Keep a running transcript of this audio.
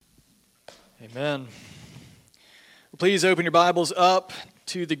Amen. Please open your Bibles up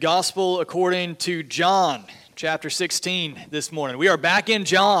to the Gospel according to John, chapter 16 this morning. We are back in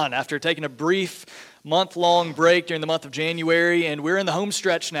John after taking a brief month-long break during the month of January, and we're in the home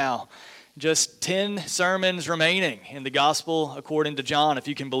stretch now. Just 10 sermons remaining in the Gospel according to John, if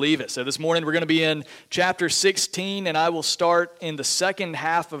you can believe it. So this morning we're going to be in chapter 16, and I will start in the second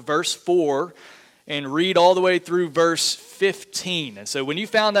half of verse 4 and read all the way through verse 15. And so when you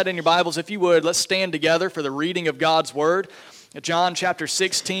found that in your Bibles, if you would, let's stand together for the reading of God's Word. John chapter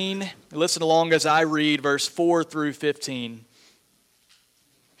 16, listen along as I read verse 4 through 15.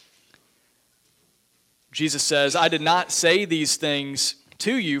 Jesus says, "I did not say these things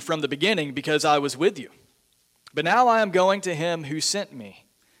to you from the beginning because I was with you. But now I am going to him who sent me.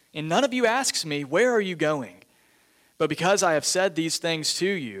 And none of you asks me, 'Where are you going?' But because I have said these things to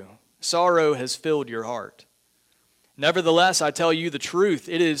you, sorrow has filled your heart. Nevertheless, I tell you the truth,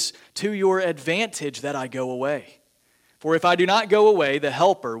 it is to your advantage that I go away. For if I do not go away, the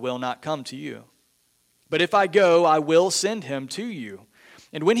Helper will not come to you. But if I go, I will send him to you.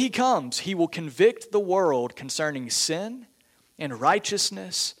 And when he comes, he will convict the world concerning sin and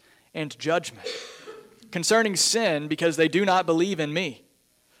righteousness and judgment. Concerning sin, because they do not believe in me.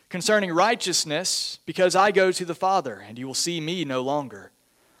 Concerning righteousness, because I go to the Father, and you will see me no longer.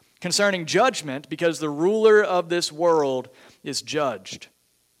 Concerning judgment, because the ruler of this world is judged.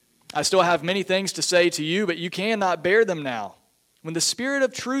 I still have many things to say to you, but you cannot bear them now. When the Spirit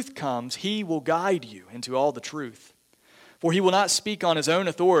of truth comes, he will guide you into all the truth. For he will not speak on his own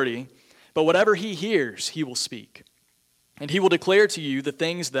authority, but whatever he hears, he will speak. And he will declare to you the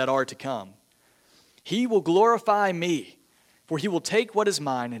things that are to come. He will glorify me, for he will take what is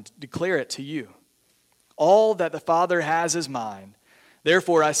mine and declare it to you. All that the Father has is mine.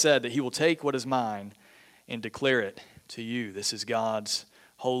 Therefore I said that he will take what is mine and declare it to you." This is God's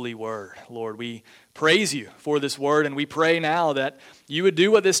holy word. Lord, we praise you for this word, and we pray now that you would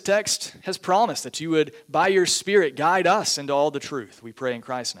do what this text has promised, that you would, by your Spirit, guide us into all the truth. We pray in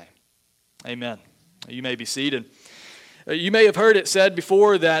Christ's name. Amen. You may be seated. You may have heard it said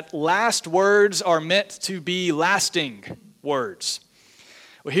before that last words are meant to be lasting words.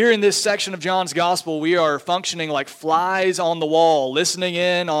 Well, here in this section of John's Gospel, we are functioning like flies on the wall, listening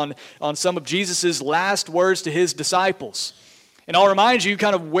in on some of Jesus' last words to his disciples. And I'll remind you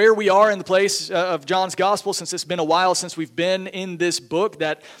kind of where we are in the place of John's Gospel, since it's been a while since we've been in this book,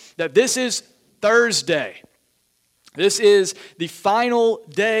 that this is Thursday. This is the final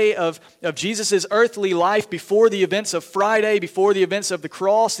day of Jesus' earthly life before the events of Friday, before the events of the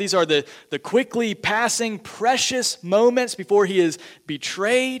cross. These are the quickly passing precious moments before he is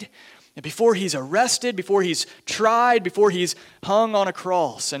betrayed, and before he's arrested, before he's tried, before he's hung on a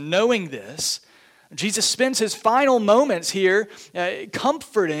cross. And knowing this, Jesus spends his final moments here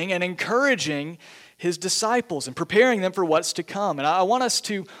comforting and encouraging his disciples and preparing them for what's to come. And I want us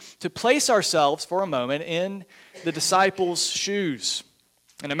to place ourselves for a moment in the disciples' shoes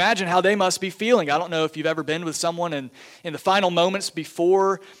and imagine how they must be feeling. I don't know if you've ever been with someone in the final moments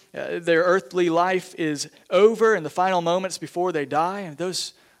before their earthly life is over, and the final moments before they die. And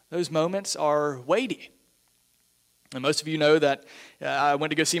those moments are weighty. And most of you know that I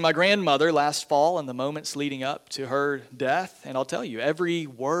went to go see my grandmother last fall in the moments leading up to her death. And I'll tell you, every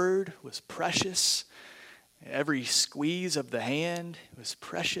word was precious. Every squeeze of the hand was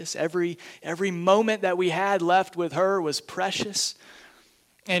precious. Every moment that we had left with her was precious.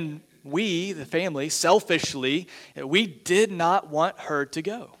 And we, the family, selfishly, we did not want her to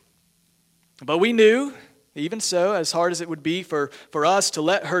go. But we knew, even so, as hard as it would be for us to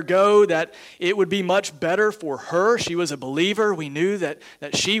let her go, that it would be much better for her. She was a believer. We knew that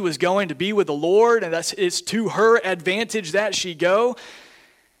she was going to be with the Lord, and it's to her advantage that she go.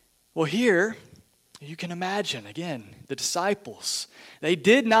 Well, here, you can imagine, again, the disciples. They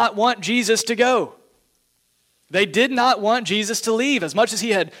did not want Jesus to go. They did not want Jesus to leave. As much as he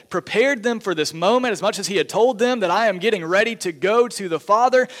had prepared them for this moment, as much as he had told them that I am getting ready to go to the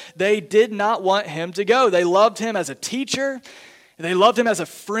Father, they did not want him to go. They loved him as a teacher. They loved him as a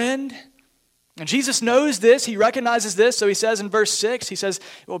friend. And Jesus knows this. He recognizes this. So he says in verse 6, he says,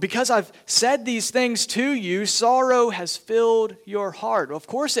 "Well, because I've said these things to you, sorrow has filled your heart." Well, of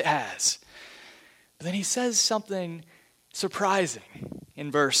course it has. But then he says something surprising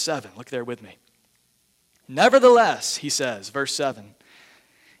in verse 7. Look there with me. "Nevertheless," he says, verse 7,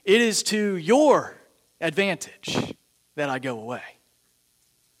 "it is to your advantage that I go away."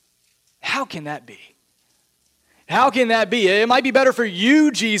 How can that be? How can that be? It might be better for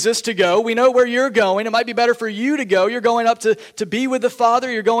you, Jesus, to go. We know where you're going. It might be better for you to go. You're going up to be with the Father.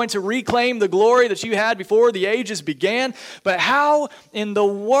 You're going to reclaim the glory that you had before the ages began. But how in the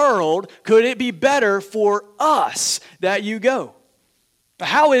world could it be better for us that you go?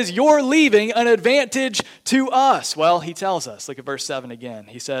 How is your leaving an advantage to us? Well, he tells us. Look at verse 7 again.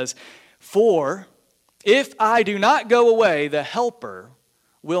 He says, "For if I do not go away, the Helper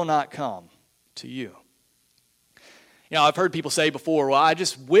will not come to you." You know, I've heard people say before, well, I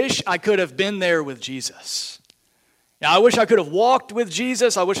just wish I could have been there with Jesus. Now, I wish I could have walked with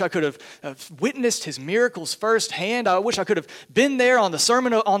Jesus. I wish I could have witnessed his miracles firsthand. I wish I could have been there on the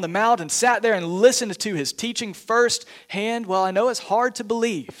Sermon on the Mount and sat there and listened to his teaching firsthand. Well, I know it's hard to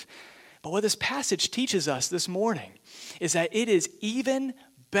believe, but what this passage teaches us this morning is that it is even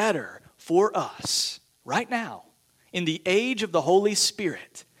better for us right now in the age of the Holy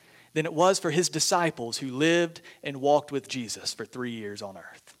Spirit than it was for his disciples who lived and walked with Jesus for 3 years on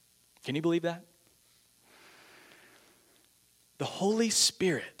earth. Can you believe that? The Holy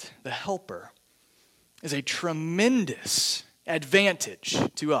Spirit, the Helper, is a tremendous advantage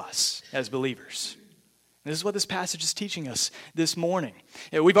to us as believers. This is what this passage is teaching us this morning.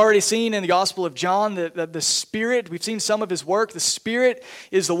 We've already seen in the Gospel of John that the Spirit, we've seen some of his work. The Spirit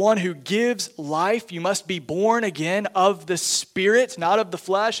is the one who gives life. You must be born again of the Spirit, not of the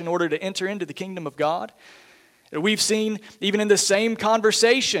flesh, in order to enter into the kingdom of God. We've seen even in the same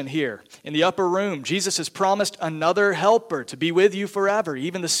conversation here in the upper room, Jesus has promised another helper to be with you forever,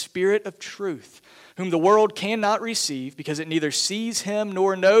 even the Spirit of truth, whom the world cannot receive because it neither sees him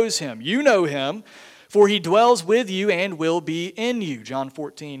nor knows him. You know him, for he dwells with you and will be in you. John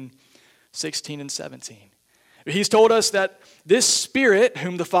 14, 16 and 17. He's told us that this Spirit,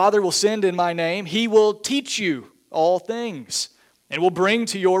 whom the Father will send in my name, he will teach you all things and will bring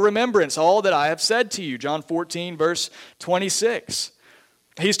to your remembrance all that I have said to you. John 14, verse 26.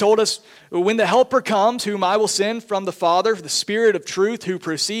 He's told us, when the Helper comes, whom I will send from the Father, the Spirit of truth who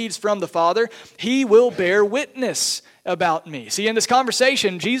proceeds from the Father, he will bear witness about me. See, in this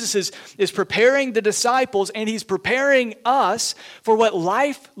conversation, Jesus is preparing the disciples and he's preparing us for what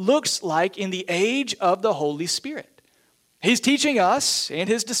life looks like in the age of the Holy Spirit. He's teaching us and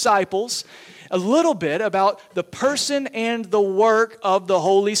his disciples a little bit about the person and the work of the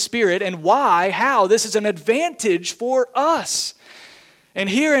Holy Spirit and how this is an advantage for us. And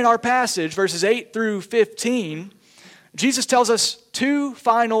here in our passage, verses 8 through 15, Jesus tells us two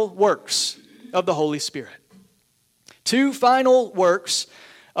final works of the Holy Spirit. Two final works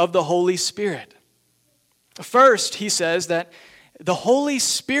of the Holy Spirit. First, he says that the Holy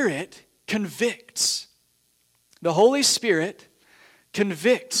Spirit convicts. The Holy Spirit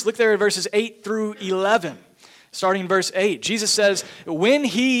convicts. Look there at verses 8 through 11. Starting in verse 8, Jesus says, when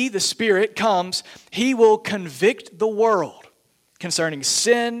he, the Spirit, comes, he will convict the world concerning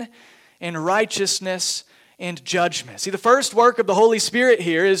sin and righteousness and judgment. See, the first work of the Holy Spirit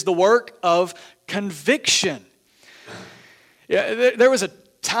here is the work of conviction. Yeah, there was a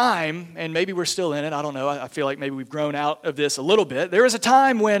time, and maybe we're still in it, I don't know, I feel like maybe we've grown out of this a little bit. There was a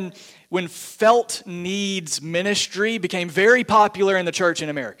time when felt needs ministry became very popular in the church in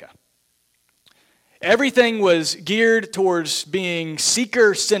America. Everything was geared towards being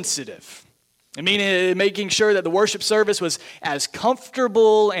seeker sensitive. I mean, making sure that the worship service was as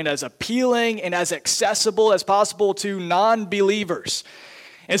comfortable and as appealing and as accessible as possible to non-believers.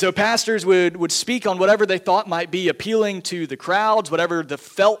 And so pastors would speak on whatever they thought might be appealing to the crowds, whatever the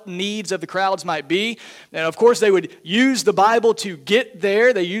felt needs of the crowds might be. And of course, they would use the Bible to get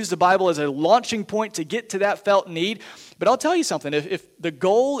there. They use the Bible as a launching point to get to that felt need. But I'll tell you something, if the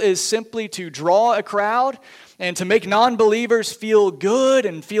goal is simply to draw a crowd and to make non-believers feel good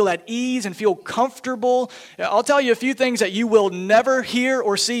and feel at ease and feel comfortable, I'll tell you a few things that you will never hear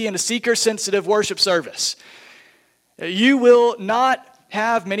or see in a seeker-sensitive worship service. You will not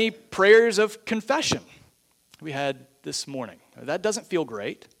have many prayers of confession. We had this morning. That doesn't feel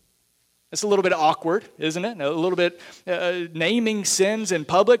great. It's a little bit awkward, isn't it? A little bit naming sins in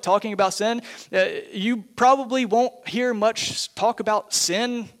public, talking about sin. You probably won't hear much talk about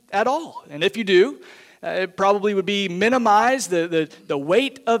sin at all. And if you do, it probably would be minimized, the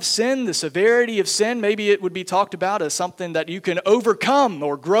weight of sin, the severity of sin. Maybe it would be talked about as something that you can overcome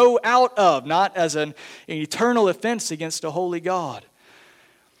or grow out of, not as an eternal offense against a holy God.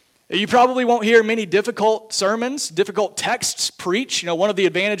 You probably won't hear many difficult sermons, difficult texts preached. You know, one of the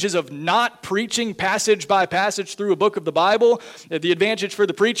advantages of not preaching passage by passage through a book of the Bible, the advantage for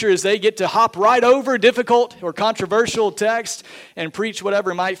the preacher is they get to hop right over difficult or controversial text and preach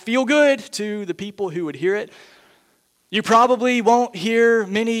whatever might feel good to the people who would hear it. You probably won't hear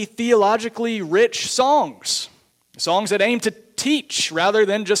many theologically rich songs. Songs that aim to teach rather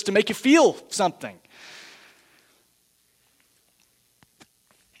than just to make you feel something.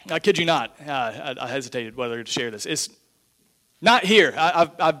 I kid you not. I hesitated whether to share this. It's not here.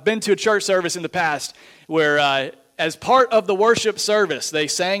 I've been to a church service in the past where as part of the worship service, they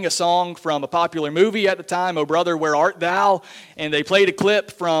sang a song from a popular movie at the time, "Oh Brother, Where Art Thou?" And they played a clip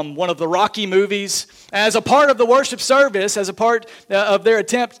from one of the Rocky movies. As a part of the worship service, as a part of their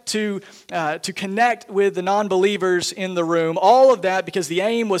attempt to connect with the non-believers in the room, all of that because the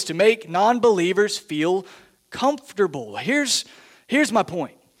aim was to make non-believers feel comfortable. Here's my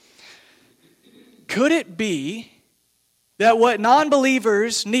point. Could it be that what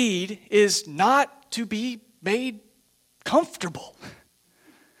non-believers need is not to be made comfortable?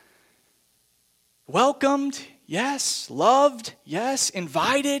 Welcomed, yes. Loved, yes.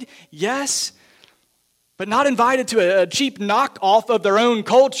 Invited, yes. But not invited to a cheap knockoff of their own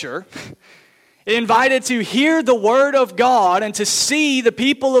culture. Invited to hear the word of God and to see the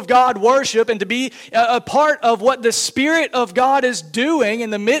people of God worship and to be a part of what the Spirit of God is doing in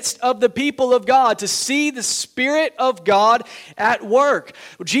the midst of the people of God, to see the Spirit of God at work.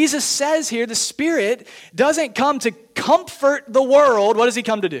 Jesus says here the Spirit doesn't come to comfort the world. What does he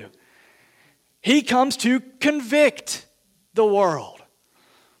come to do? He comes to convict the world.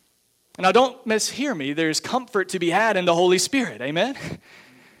 And now don't mishear me. There's comfort to be had in the Holy Spirit. Amen?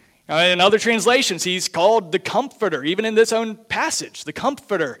 In other translations, he's called the Comforter, even in this own passage, the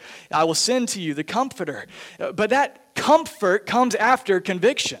Comforter. I will send to you the Comforter. But that comfort comes after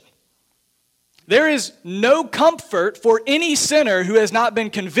conviction. There is no comfort for any sinner who has not been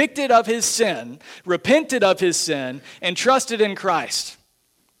convicted of his sin, repented of his sin, and trusted in Christ.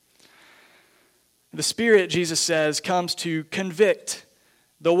 The Spirit, Jesus says, comes to convict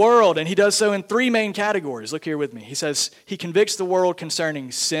the world, and he does so in three main categories. Look here with me. He says he convicts the world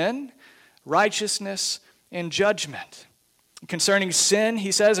concerning sin, righteousness, and judgment. Concerning sin,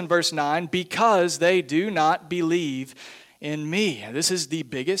 he says in verse 9, because they do not believe in me. And this is the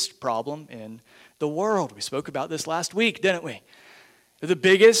biggest problem in the world. We spoke about this last week, didn't we? The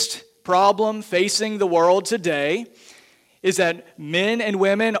biggest problem facing the world today is that men and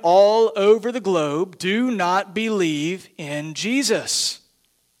women all over the globe do not believe in Jesus.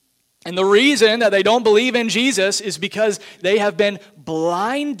 And the reason that they don't believe in Jesus is because they have been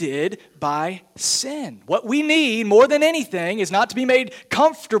blinded by sin. What we need more than anything is not to be made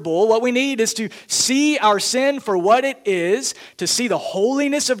comfortable. What we need is to see our sin for what it is, to see the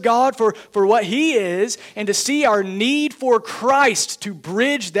holiness of God for what He is, and to see our need for Christ to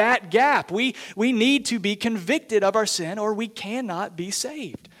bridge that gap. We need to be convicted of our sin or we cannot be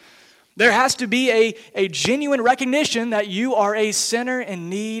saved. There has to be a genuine recognition that you are a sinner in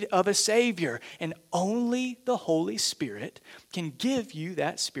need of a Savior. And only the Holy Spirit can give you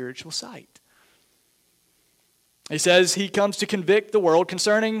that spiritual sight. He says he comes to convict the world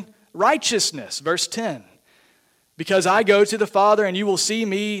concerning righteousness. Verse 10. Because I go to the Father and you will see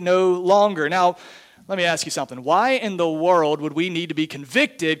me no longer. Now, let me ask you something. Why in the world would we need to be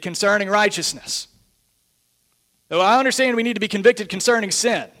convicted concerning righteousness? Though I understand we need to be convicted concerning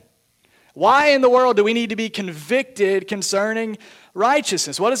sin. Why in the world do we need to be convicted concerning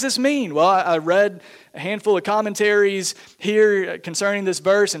righteousness? What does this mean? Well, I read a handful of commentaries here concerning this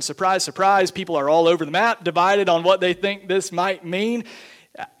verse, and surprise, surprise, people are all over the map, divided on what they think this might mean.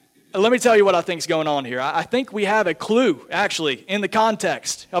 Let me tell you what I think is going on here. I think we have a clue, actually, in the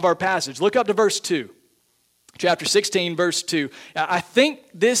context of our passage. Look up to verse 2. Chapter 16, verse 2. I think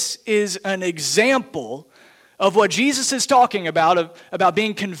this is an example of what Jesus is talking about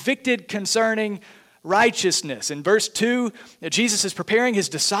being convicted concerning righteousness. In verse 2, Jesus is preparing his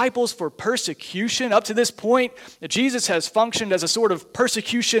disciples for persecution. Up to this point, Jesus has functioned as a sort of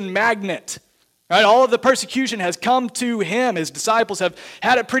persecution magnet. Right? All of the persecution has come to him. His disciples have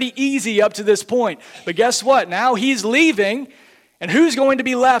had it pretty easy up to this point. But guess what? Now he's leaving, and who's going to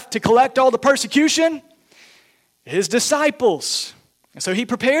be left to collect all the persecution? His disciples. And so he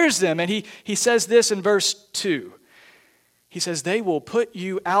prepares them, and he says this in verse 2. He says, they will put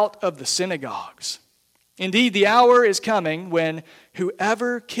you out of the synagogues. Indeed, the hour is coming when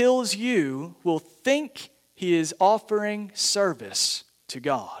whoever kills you will think he is offering service to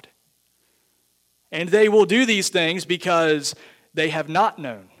God. And they will do these things because they have not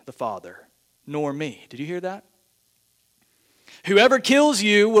known the Father, nor me. Did you hear that? Whoever kills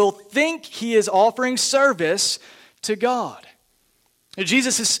you will think he is offering service to God.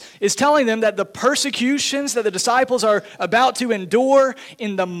 Jesus is telling them that the persecutions that the disciples are about to endure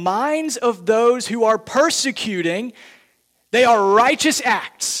in the minds of those who are persecuting, they are righteous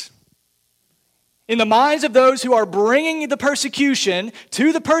acts. In the minds of those who are bringing the persecution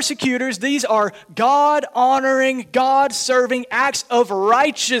to the persecutors, these are God-honoring, God-serving acts of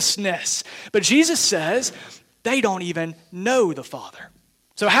righteousness. But Jesus says they don't even know the Father.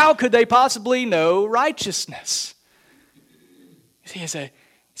 So how could they possibly know righteousness? See, it's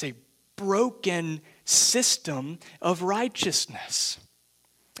a broken system of righteousness.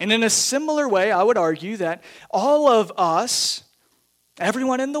 And in a similar way, I would argue that all of us,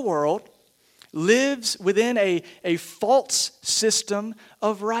 everyone in the world, lives within a false system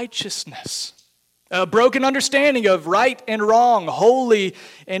of righteousness. A broken understanding of right and wrong, holy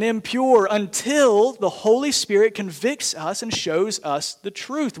and impure, until the Holy Spirit convicts us and shows us the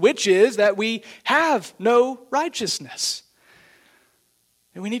truth, which is that we have no righteousness.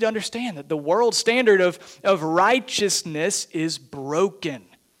 And we need to understand that the world standard of righteousness is broken.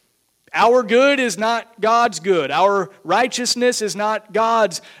 Our good is not God's good. Our righteousness is not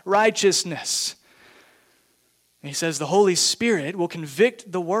God's righteousness. And he says the Holy Spirit will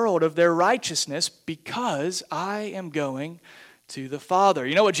convict the world of their righteousness because I am going to the Father.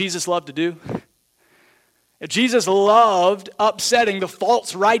 You know what Jesus loved to do? Jesus loved upsetting the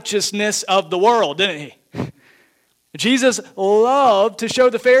false righteousness of the world, didn't he? Jesus loved to show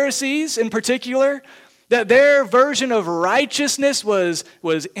the Pharisees in particular that their version of righteousness was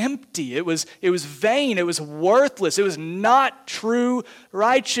empty. It was vain. It was worthless. It was not true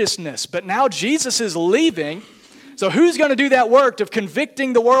righteousness. But now Jesus is leaving. So who's going to do that work of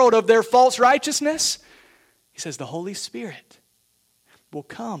convicting the world of their false righteousness? He says the Holy Spirit will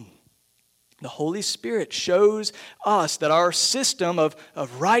come. The Holy Spirit shows us that our system of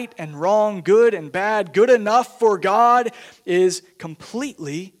right and wrong, good and bad, good enough for God is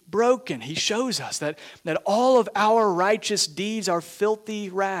completely broken. He shows us that all of our righteous deeds are filthy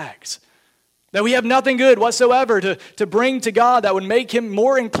rags. That we have nothing good whatsoever to bring to God that would make Him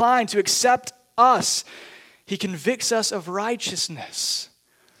more inclined to accept us. He convicts us of righteousness.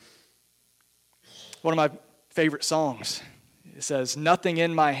 One of my favorite songs, it says, "Nothing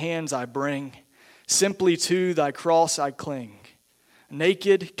in my hands I bring, simply to thy cross I cling.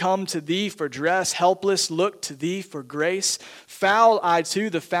 Naked, come to thee for dress, helpless, look to thee for grace. Foul I to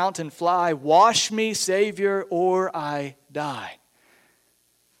the fountain fly, wash me, Savior, or I die."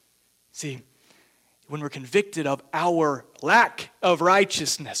 See, when we're convicted of our lack of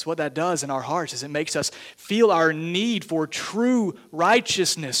righteousness, what that does in our hearts is it makes us feel our need for true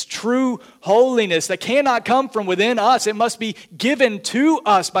righteousness, true holiness that cannot come from within us. It must be given to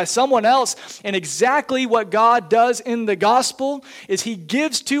us by someone else. And exactly what God does in the gospel is He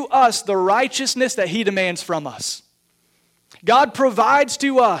gives to us the righteousness that He demands from us. God provides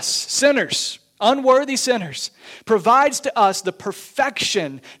to us, sinners, unworthy sinners, provides to us the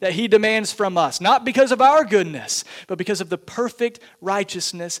perfection that He demands from us, not because of our goodness, but because of the perfect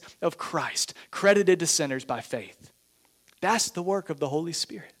righteousness of Christ, credited to sinners by faith. That's the work of the Holy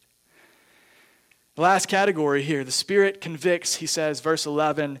Spirit. The last category here, the Spirit convicts, he says, verse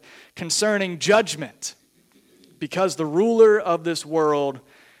 11, concerning judgment, because the ruler of this world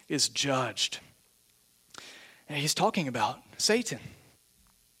is judged. And he's talking about Satan,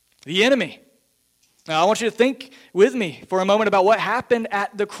 the enemy. Now, I want you to think with me for a moment about what happened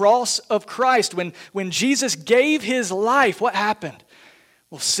at the cross of Christ. When Jesus gave His life, what happened?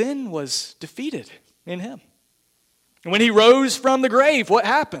 Well, sin was defeated in Him. And when He rose from the grave, what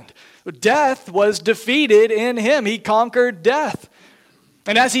happened? Death was defeated in Him. He conquered death.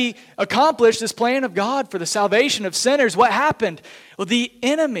 And as He accomplished this plan of God for the salvation of sinners, what happened? Well, the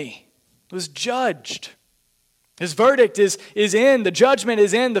enemy was judged. His verdict is in. The judgment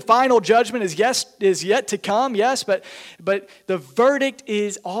is in. The final judgment is yet to come. Yes, but the verdict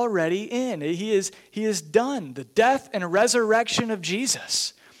is already in. He is done. The death and resurrection of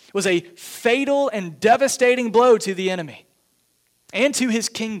Jesus was a fatal and devastating blow to the enemy and to his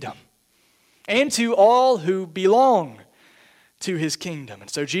kingdom and to all who belong to his kingdom. And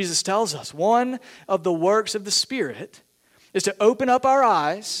so Jesus tells us one of the works of the Spirit is to open up our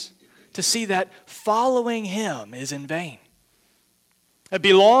eyes to see that following Him is in vain. That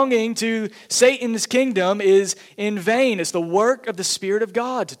belonging to Satan's kingdom is in vain. It's the work of the Spirit of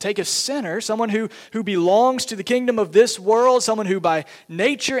God to take a sinner, someone who belongs to the kingdom of this world, someone who by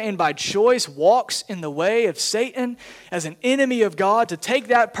nature and by choice walks in the way of Satan as an enemy of God, to take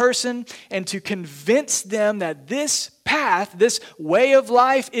that person and to convince them that this path, this way of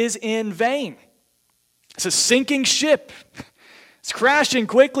life is in vain. It's a sinking ship. It's crashing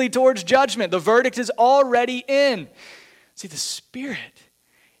quickly towards judgment. The verdict is already in. See, the Spirit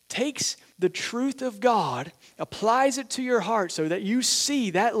takes the truth of God, applies it to your heart so that you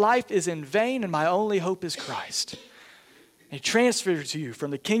see that life is in vain and my only hope is Christ. He transfers you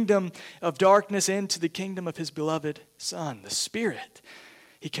from the kingdom of darkness into the kingdom of his beloved Son, the Spirit.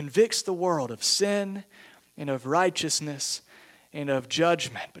 He convicts the world of sin and of righteousness and of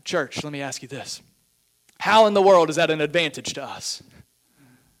judgment. But church, let me ask you this. How in the world is that an advantage to us?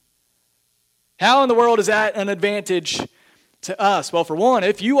 How in the world is that an advantage to us? Well, for one,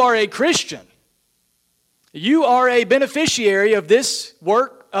 if you are a Christian, you are a beneficiary of this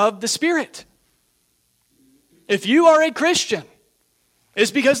work of the Spirit. If you are a Christian,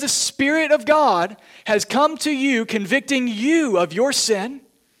 it's because the Spirit of God has come to you, convicting you of your sin,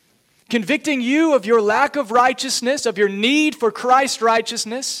 convicting you of your lack of righteousness, of your need for Christ's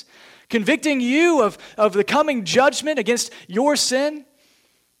righteousness, convicting you of the coming judgment against your sin,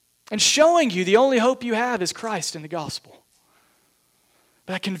 and showing you the only hope you have is Christ in the gospel.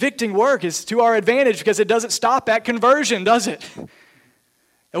 That convicting work is to our advantage because it doesn't stop at conversion, does it?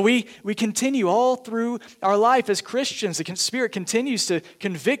 And we continue all through our life as Christians. The Spirit continues to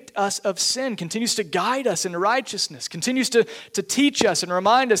convict us of sin, continues to guide us in righteousness, continues to teach us and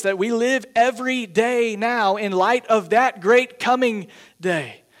remind us that we live every day now in light of that great coming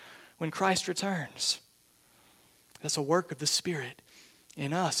day when Christ returns. That's a work of the Spirit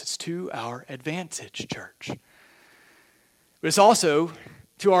in us. It's to our advantage, church. But it's also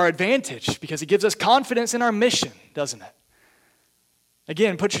to our advantage because it gives us confidence in our mission, doesn't it?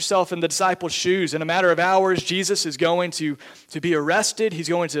 Again, put yourself in the disciples' shoes. In a matter of hours, Jesus is going to be arrested. He's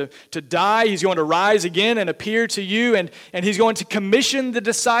going to die. He's going to rise again and appear to you. And he's going to commission the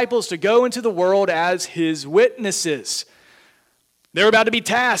disciples to go into the world as his witnesses. They're about to be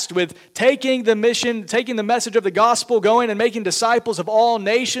tasked with taking the mission, taking the message of the gospel, going and making disciples of all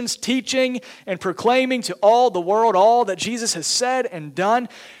nations, teaching and proclaiming to all the world all that Jesus has said and done.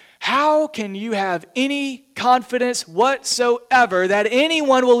 How can you have any confidence whatsoever that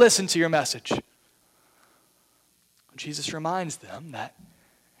anyone will listen to your message? Jesus reminds them that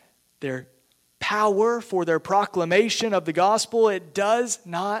their power for their proclamation of the gospel, it does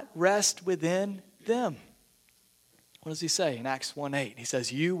not rest within them. What does he say in Acts 1:8? He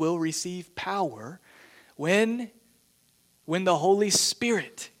says, you will receive power when the Holy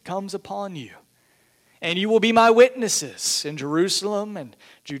Spirit comes upon you. And you will be my witnesses in Jerusalem and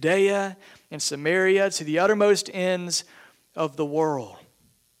Judea and Samaria to the uttermost ends of the world.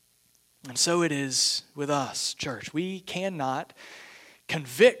 And so it is with us, church. We cannot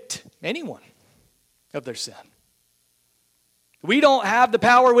convict anyone of their sin. We don't have the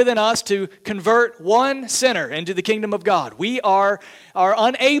power within us to convert one sinner into the kingdom of God. We are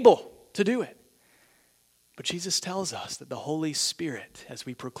unable to do it. But Jesus tells us that the Holy Spirit, as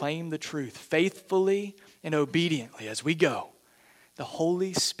we proclaim the truth faithfully and obediently as we go, the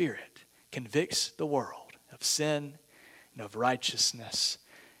Holy Spirit convicts the world of sin and of righteousness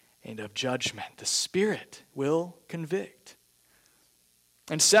and of judgment. The Spirit will convict.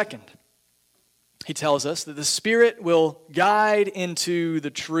 And second, he tells us that the Spirit will guide into the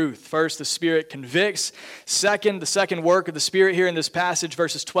truth. First, the Spirit convicts. Second, the second work of the Spirit here in this passage,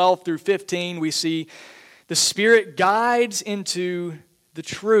 verses 12 through 15, we see the Spirit guides into the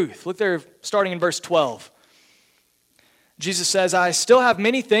truth. Look there, starting in verse 12. Jesus says, I still have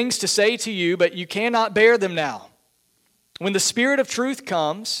many things to say to you, but you cannot bear them now. When the Spirit of truth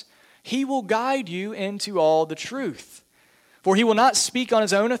comes, he will guide you into all the truth. For he will not speak on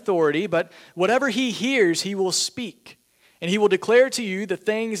his own authority, but whatever he hears, he will speak. And he will declare to you the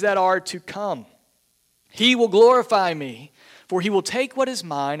things that are to come. He will glorify me, for he will take what is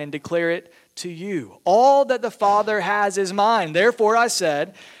mine and declare it to you. All that the Father has is mine. Therefore I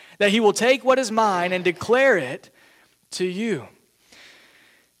said that he will take what is mine and declare it to you.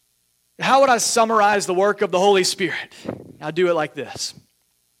 How would I summarize the work of the Holy Spirit? I'll do it like this.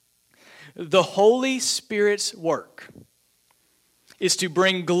 The Holy Spirit's work is to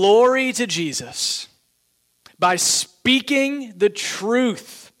bring glory to Jesus by speaking the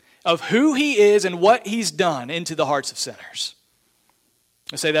truth of who he is and what he's done into the hearts of sinners.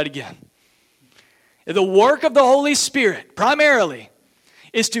 I'll say that again. The work of the Holy Spirit, primarily,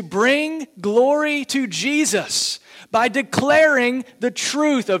 is to bring glory to Jesus by declaring the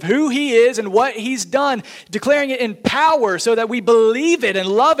truth of who he is and what he's done, declaring it in power so that we believe it and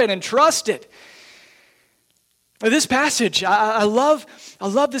love it and trust it. This passage, I love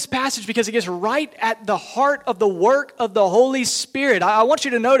this passage because it gets right at the heart of the work of the Holy Spirit. I want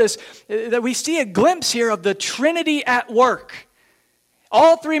you to notice that we see a glimpse here of the Trinity at work.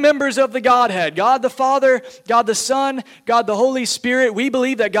 All three members of the Godhead, God the Father, God the Son, God the Holy Spirit. We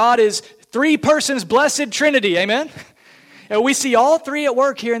believe that God is three persons, blessed Trinity, amen? We see all three at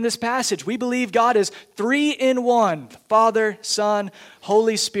work here in this passage. We believe God is three in one: Father, Son,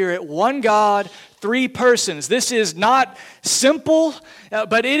 Holy Spirit, one God, three persons. This is not simple,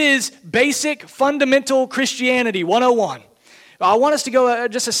 but it is basic, fundamental Christianity 101. I want us to go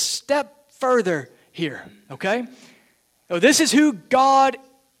just a step further here, okay? This is who God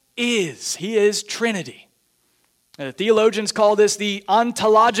is. He is Trinity. Theologians call this the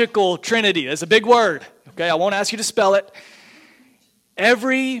ontological Trinity. That's a big word, okay? I won't ask you to spell it.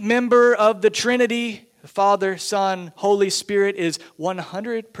 Every member of the Trinity, the Father, Son, Holy Spirit, is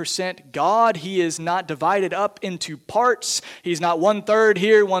 100% God. He is not divided up into parts. He's not 1/3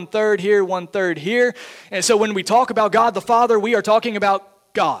 here, 1/3 here, 1/3 here. And so when we talk about God the Father, we are talking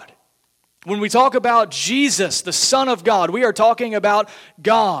about God. When we talk about Jesus, the Son of God, we are talking about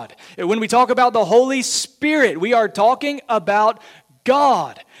God. And when we talk about the Holy Spirit, we are talking about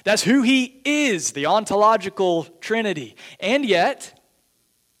God. That's who He is, the ontological Trinity. And yet,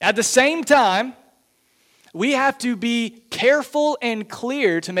 at the same time, we have to be careful and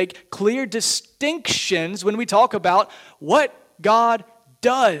clear to make clear distinctions when we talk about what God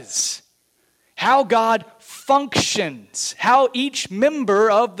does, how God functions, how each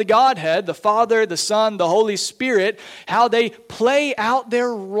member of the Godhead, the Father, the Son, the Holy Spirit, how they play out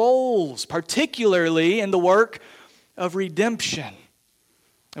their roles, particularly in the work of redemption.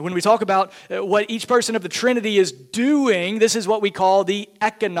 And when we talk about what each person of the Trinity is doing, this is what we call the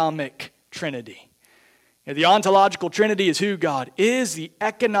economic Trinity. The ontological Trinity is who God is. The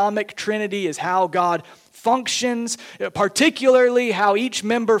economic Trinity is how God functions, particularly how each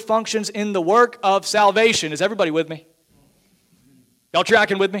member functions in the work of salvation. Is everybody with me? Y'all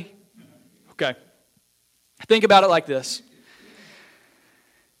tracking with me? Okay. Think about it like this.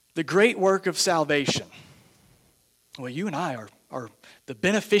 The great work of salvation. Well, you and I are the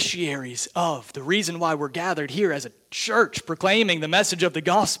beneficiaries of, the reason why we're gathered here as a church proclaiming the message of the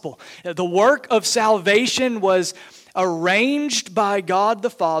gospel. The work of salvation was arranged by God the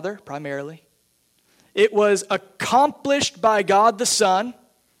Father, primarily. It was accomplished by God the Son,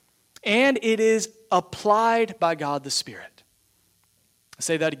 and it is applied by God the Spirit. I'll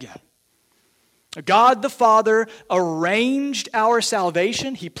say that again. God the Father arranged our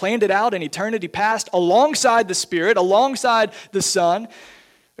salvation. He planned it out in eternity past alongside the Spirit, alongside the Son.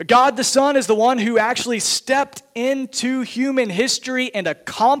 God the Son is the one who actually stepped into human history and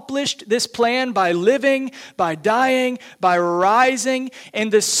accomplished this plan by living, by dying, by rising.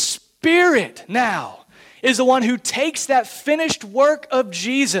 And the Spirit now is the one who takes that finished work of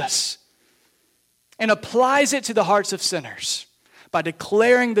Jesus and applies it to the hearts of sinners by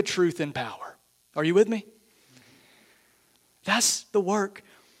declaring the truth in power. Are you with me? That's the work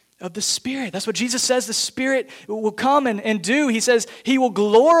of the Spirit. That's what Jesus says the Spirit will come and do. He says He will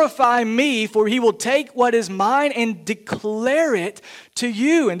glorify me, for He will take what is mine and declare it to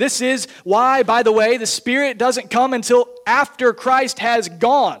you. And this is why, by the way, the Spirit doesn't come until after Christ has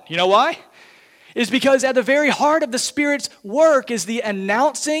gone. You know why? It's because at the very heart of the Spirit's work is the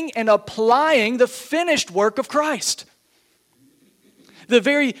announcing and applying the finished work of Christ. The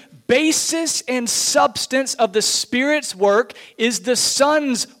very basis and substance of the Spirit's work is the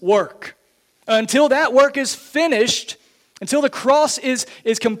Son's work. Until that work is finished, until the cross is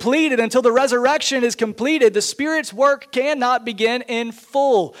completed, until the resurrection is completed, the Spirit's work cannot begin in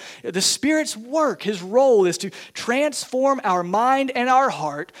full. The Spirit's work, His role, is to transform our mind and our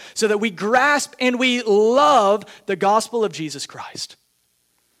heart so that we grasp and we love the gospel of Jesus Christ.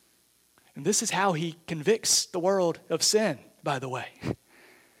 And this is how He convicts the world of sin, by the way.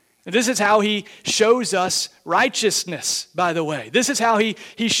 And this is how He shows us righteousness, by the way. This is how He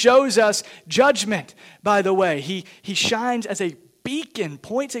shows us judgment, by the way. He shines as a beacon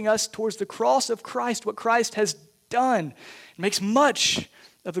pointing us towards the cross of Christ, what Christ has done. It makes much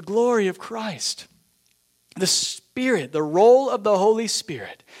of the glory of Christ. The Spirit, the role of the Holy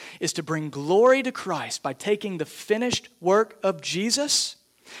Spirit, is to bring glory to Christ by taking the finished work of Jesus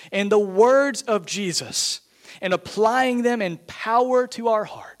and the words of Jesus and applying them in power to our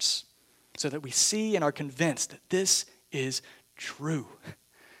hearts so that we see and are convinced that this is true.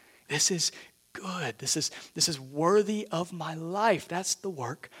 This is good. This is worthy of my life. That's the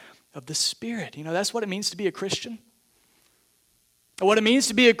work of the Spirit. You know, that's what it means to be a Christian. What it means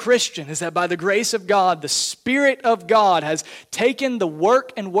to be a Christian is that by the grace of God, the Spirit of God has taken the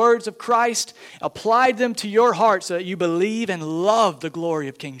work and words of Christ, applied them to your heart so that you believe and love the glory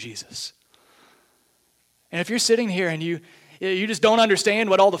of King Jesus. And if you're sitting here and you just don't understand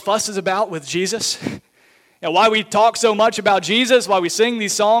what all the fuss is about with Jesus, Why we talk so much about Jesus, why we sing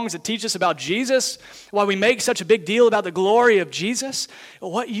these songs that teach us about Jesus, why we make such a big deal about the glory of Jesus.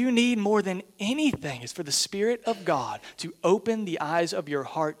 What you need more than anything is for the Spirit of God to open the eyes of your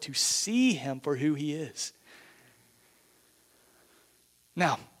heart to see Him for who He is.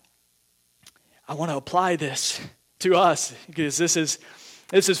 Now, I want to apply this to us because this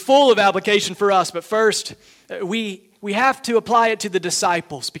is full of application for us. But first, we have to apply it to the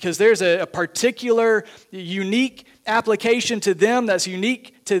disciples because there's a particular, unique application to them that's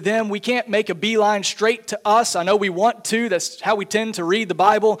unique to them. We can't make a beeline straight to us. I know we want to. That's how we tend to read the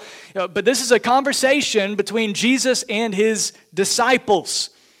Bible. But this is a conversation between Jesus and His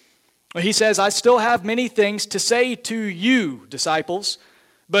disciples. He says, I still have many things to say to you, disciples,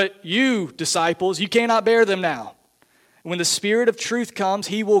 but you, disciples, you cannot bear them now. When the Spirit of truth comes,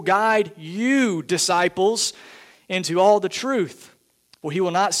 He will guide you, disciples, into all the truth. For He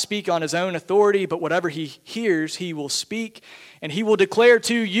will not speak on His own authority, but whatever He hears, He will speak. And He will declare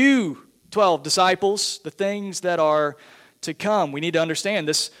to you, 12 disciples, the things that are to come. We need to understand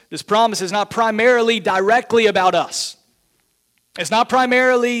this promise is not primarily directly about us. It's not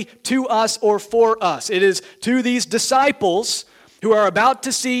primarily to us or for us. It is to these disciples who are about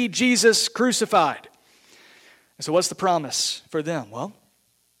to see Jesus crucified. And so what's the promise for them? Well,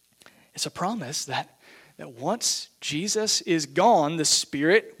 it's a promise that once Jesus is gone, the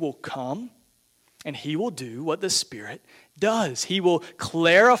Spirit will come and He will do what the Spirit does. He will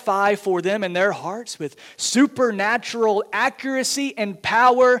clarify for them in their hearts with supernatural accuracy and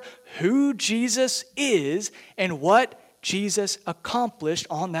power who Jesus is and what Jesus accomplished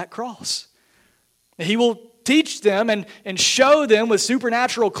on that cross. He will teach them and show them with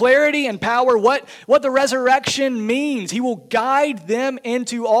supernatural clarity and power what the resurrection means. He will guide them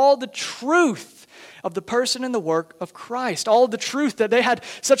into all the truth of the person and the work of Christ. All the truth that they had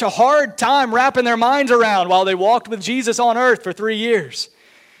such a hard time wrapping their minds around while they walked with Jesus on earth for 3 years.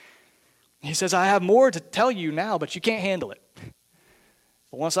 He says, I have more to tell you now, but you can't handle it.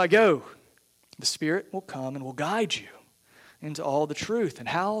 But once I go, the Spirit will come and will guide you into all the truth. And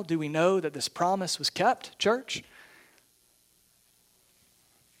how do we know that this promise was kept, church?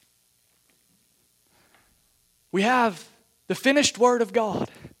 We have the finished Word of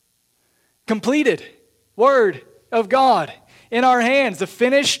God, completed Word of God in our hands. The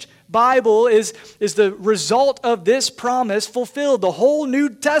finished Bible is the result of this promise fulfilled. The whole New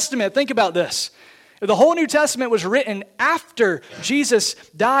Testament, think about this. The whole New Testament was written after Jesus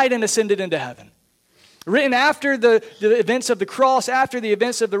died and ascended into heaven. Written after the events of the cross, after the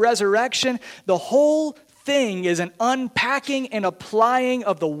events of the resurrection. The whole thing is an unpacking and applying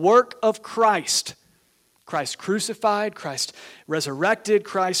of the work of Christ. Christ crucified, Christ resurrected,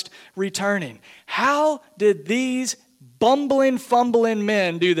 Christ returning. How did these bumbling, fumbling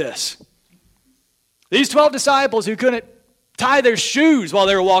men do this? These 12 disciples who couldn't tie their shoes while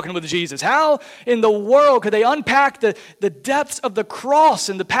they were walking with Jesus. How in the world could they unpack the depths of the cross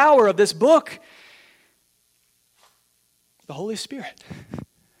and the power of this book? The Holy Spirit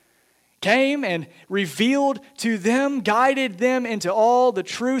came and revealed to them, guided them into all the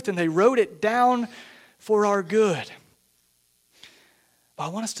truth, and they wrote it down for our good. But I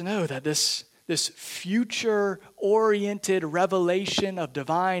want us to know that this future-oriented revelation of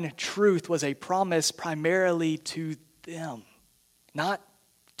divine truth was a promise primarily to them, not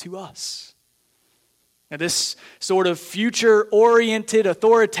to us. Now, this sort of future-oriented,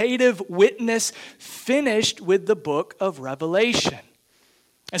 authoritative witness finished with the book of Revelation.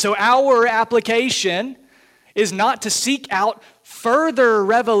 And so our application is not to seek out further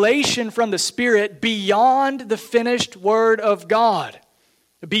revelation from the Spirit beyond the finished Word of God,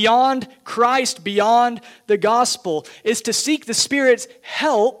 beyond Christ, beyond the gospel. It's to seek the Spirit's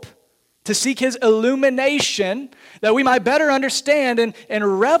help, to seek His illumination, that we might better understand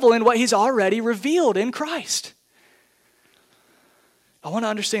and revel in what He's already revealed in Christ. I want to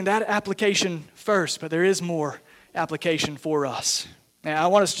understand that application first, but there is more application for us. Now, I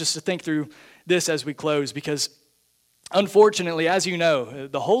want us just to think through this as we close, because unfortunately, as you know,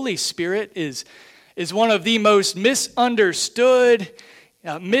 the Holy Spirit is one of the most misunderstood,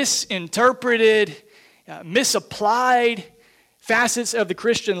 misinterpreted, misapplied facets of the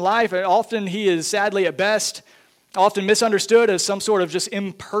Christian life. Often he is, sadly at best, often misunderstood as some sort of just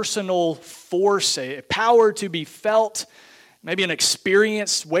impersonal force, a power to be felt, maybe an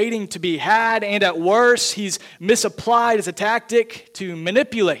experience waiting to be had, and at worst, he's misapplied as a tactic to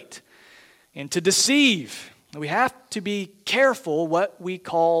manipulate and to deceive. We have to be careful what we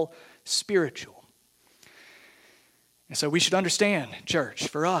call spiritual. And so we should understand, church,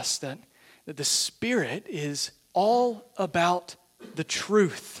 for us, that the Spirit is all about the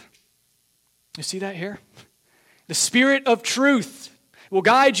truth. You see that here? The Spirit of truth will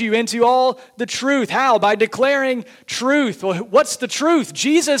guide you into all the truth. How? By declaring truth. Well, what's the truth?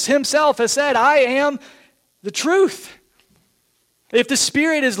 Jesus himself has said, I am the truth. If the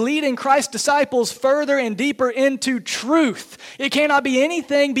Spirit is leading Christ's disciples further and deeper into truth, it cannot be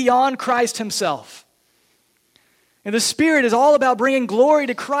anything beyond Christ himself. And the Spirit is all about bringing glory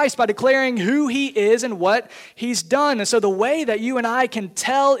to Christ by declaring who he is and what he's done. And so the way that you and I can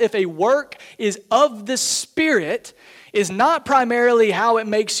tell if a work is of the Spirit is not primarily how it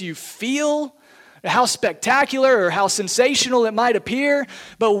makes you feel, how spectacular or how sensational it might appear,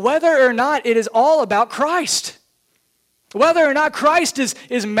 but whether or not it is all about Christ. Whether or not Christ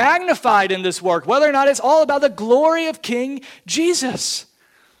is magnified in this work, whether or not it's all about the glory of King Jesus.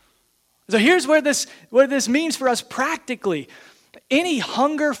 So here's what this means for us practically. Any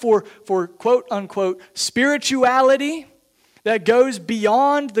hunger for quote unquote spirituality that goes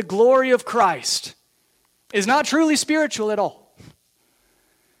beyond the glory of Christ is not truly spiritual at all.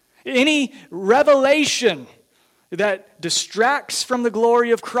 Any revelation that distracts from the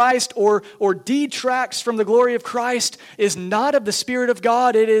glory of Christ or detracts from the glory of Christ is not of the Spirit of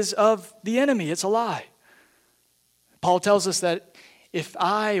God, it is of the enemy. It's a lie. Paul tells us that if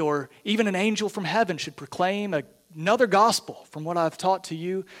I or even an angel from heaven should proclaim another gospel from what I've taught to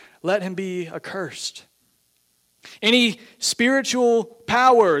you, let him be accursed. Any spiritual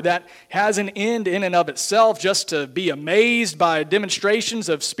power that has an end in and of itself, just to be amazed by demonstrations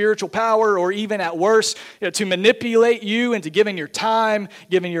of spiritual power, or even at worst, to manipulate you into giving your time,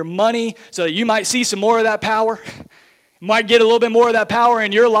 giving your money, so that you might see some more of that power, might get a little bit more of that power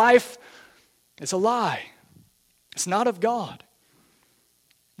in your life, it's a lie. It's not of God.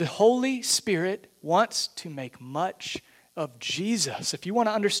 The Holy Spirit wants to make much of Jesus. If you want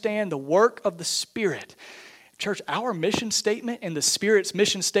to understand the work of the Spirit, church, our mission statement and the Spirit's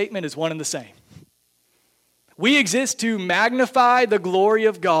mission statement is one and the same. We exist to magnify the glory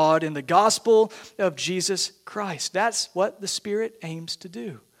of God in the gospel of Jesus Christ. That's what the Spirit aims to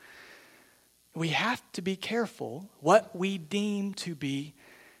do. We have to be careful what we deem to be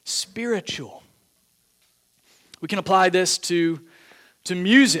spiritual. We can apply this to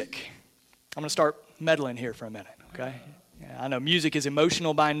music. I'm going to start meddling here for a minute, okay? Yeah, I know music is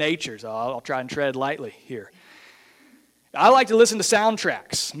emotional by nature, so I'll try and tread lightly here. I like to listen to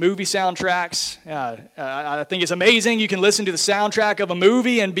soundtracks, movie soundtracks. I think it's amazing. You can listen to the soundtrack of a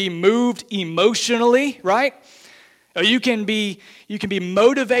movie and be moved emotionally, right? You can be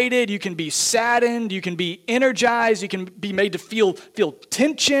motivated, you can be saddened, you can be energized, you can be made to feel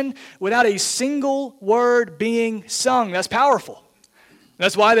tension without a single word being sung. That's powerful.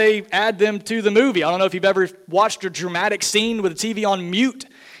 That's why they add them to the movie. I don't know if you've ever watched a dramatic scene with the TV on mute.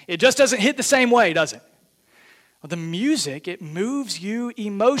 It just doesn't hit the same way, does it? Well, the music, it moves you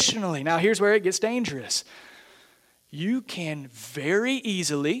emotionally. Now, here's where it gets dangerous. You can very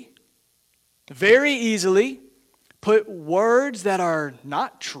easily put words that are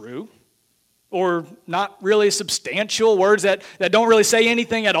not true or not really substantial, words that don't really say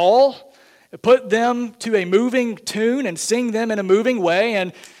anything at all, put them to a moving tune and sing them in a moving way,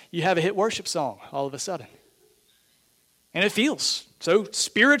 and you have a hit worship song all of a sudden. And it feels so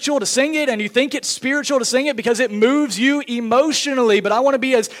spiritual to sing it, and you think it's spiritual to sing it because it moves you emotionally. But I want to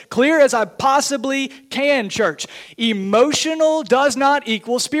be as clear as I possibly can, church. Emotional does not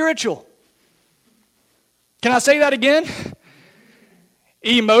equal spiritual. Can I say that again?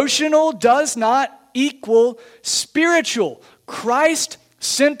 Emotional does not equal spiritual.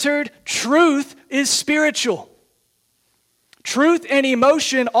 Christ-centered truth is spiritual. Truth and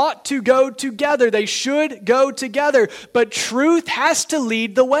emotion ought to go together. They should go together. But truth has to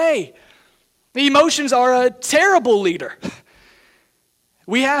lead the way. The emotions are a terrible leader.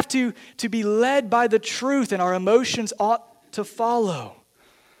 We have to be led by the truth, and our emotions ought to follow.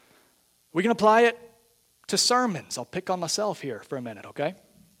 We can apply it to sermons. I'll pick on myself here for a minute, okay?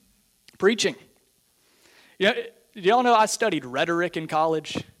 Preaching. Y'all know I studied rhetoric in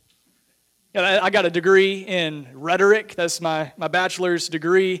college? I got a degree in rhetoric. That's my bachelor's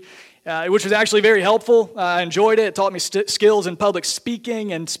degree, which was actually very helpful. I enjoyed it. It taught me skills in public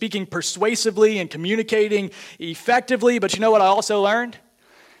speaking and speaking persuasively and communicating effectively. But you know what I also learned?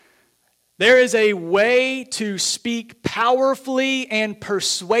 There is a way to speak powerfully and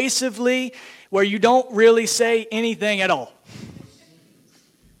persuasively where you don't really say anything at all.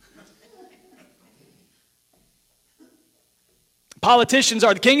 Politicians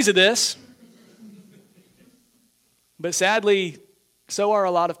are the kings of this. But sadly, so are a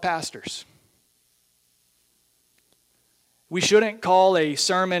lot of pastors. We shouldn't call a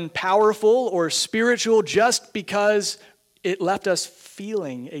sermon powerful or spiritual just because it left us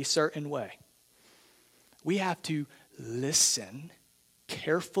feeling a certain way. we have to listen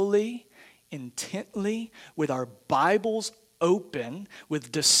carefully, intently, with our Bibles open,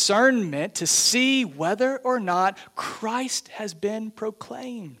 with discernment to see whether or not Christ has been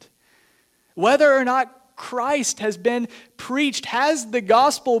proclaimed. Whether or not Christ has been preached. Has the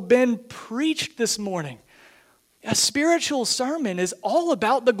gospel been preached this morning? A spiritual sermon is all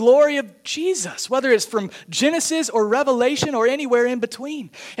about the glory of Jesus, whether it's from Genesis or Revelation or anywhere in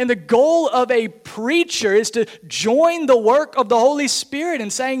between. And the goal of a preacher is to join the work of the Holy Spirit in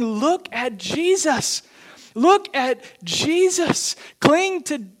saying, look at Jesus. Look at Jesus. Cling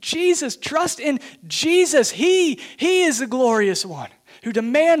to Jesus. Trust in Jesus. He is the glorious one who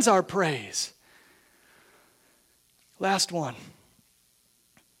demands our praise. Last one.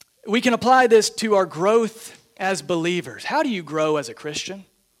 We can apply this to our growth as believers. How do you grow as a Christian?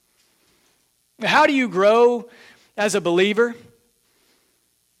 How do you grow as a believer?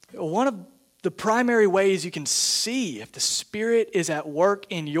 One of the primary ways you can see if the Spirit is at work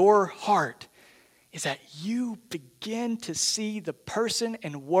in your heart is that you begin to see the person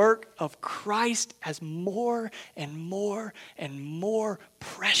and work of Christ as more and more and more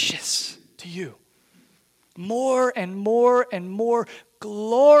precious to you. More and more and more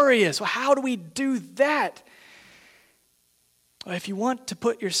glorious. Well, how do we do that? Well, if you want to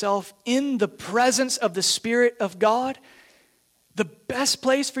put yourself in the presence of the Spirit of God, the best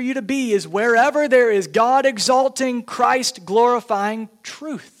place for you to be is wherever there is God exalting, Christ glorifying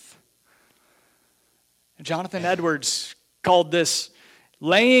truth. Jonathan Edwards called this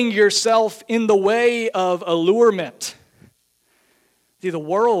laying yourself in the way of allurement. See, the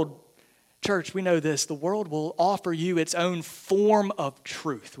world, church, we know this, the world will offer you its own form of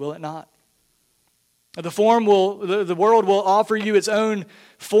truth, will it not? The world will offer you its own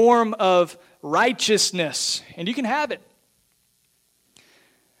form of righteousness, and you can have it.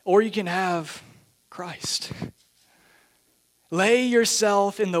 Or you can have Christ. Lay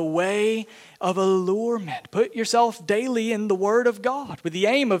yourself in the way of allurement. Put yourself daily in the Word of God with the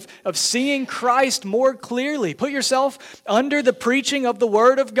aim of seeing Christ more clearly. Put yourself under the preaching of the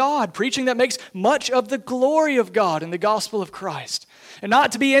Word of God, preaching that makes much of the glory of God in the gospel of Christ. And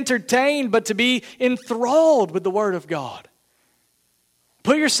not to be entertained, but to be enthralled with the Word of God.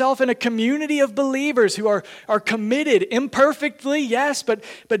 Put yourself in a community of believers who are committed, imperfectly, yes, but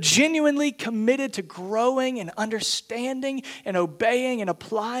genuinely committed to growing and understanding and obeying and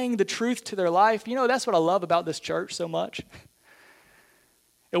applying the truth to their life. You know, that's what I love about this church so much.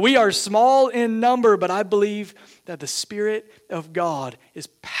 We are small in number, but I believe that the Spirit of God is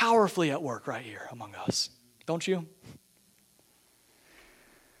powerfully at work right here among us. Don't you?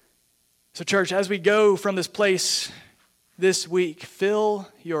 So, church, as we go from this place this week, fill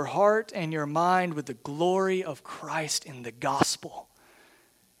your heart and your mind with the glory of Christ in the gospel,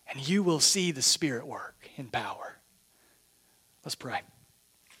 and you will see the Spirit work in power. Let's pray.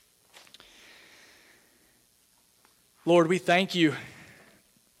 Lord, we thank you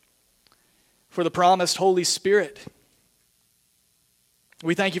for the promised Holy Spirit.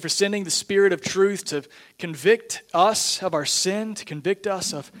 We thank you for sending the Spirit of truth to convict us of our sin, to convict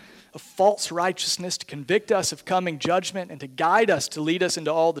us of false righteousness, to convict us of coming judgment, and to guide us, to lead us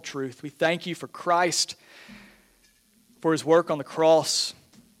into all the truth. We thank you for Christ, for his work on the cross,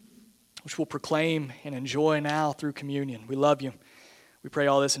 which we'll proclaim and enjoy now through communion. We love you. We pray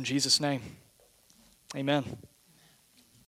all this in Jesus' name. Amen.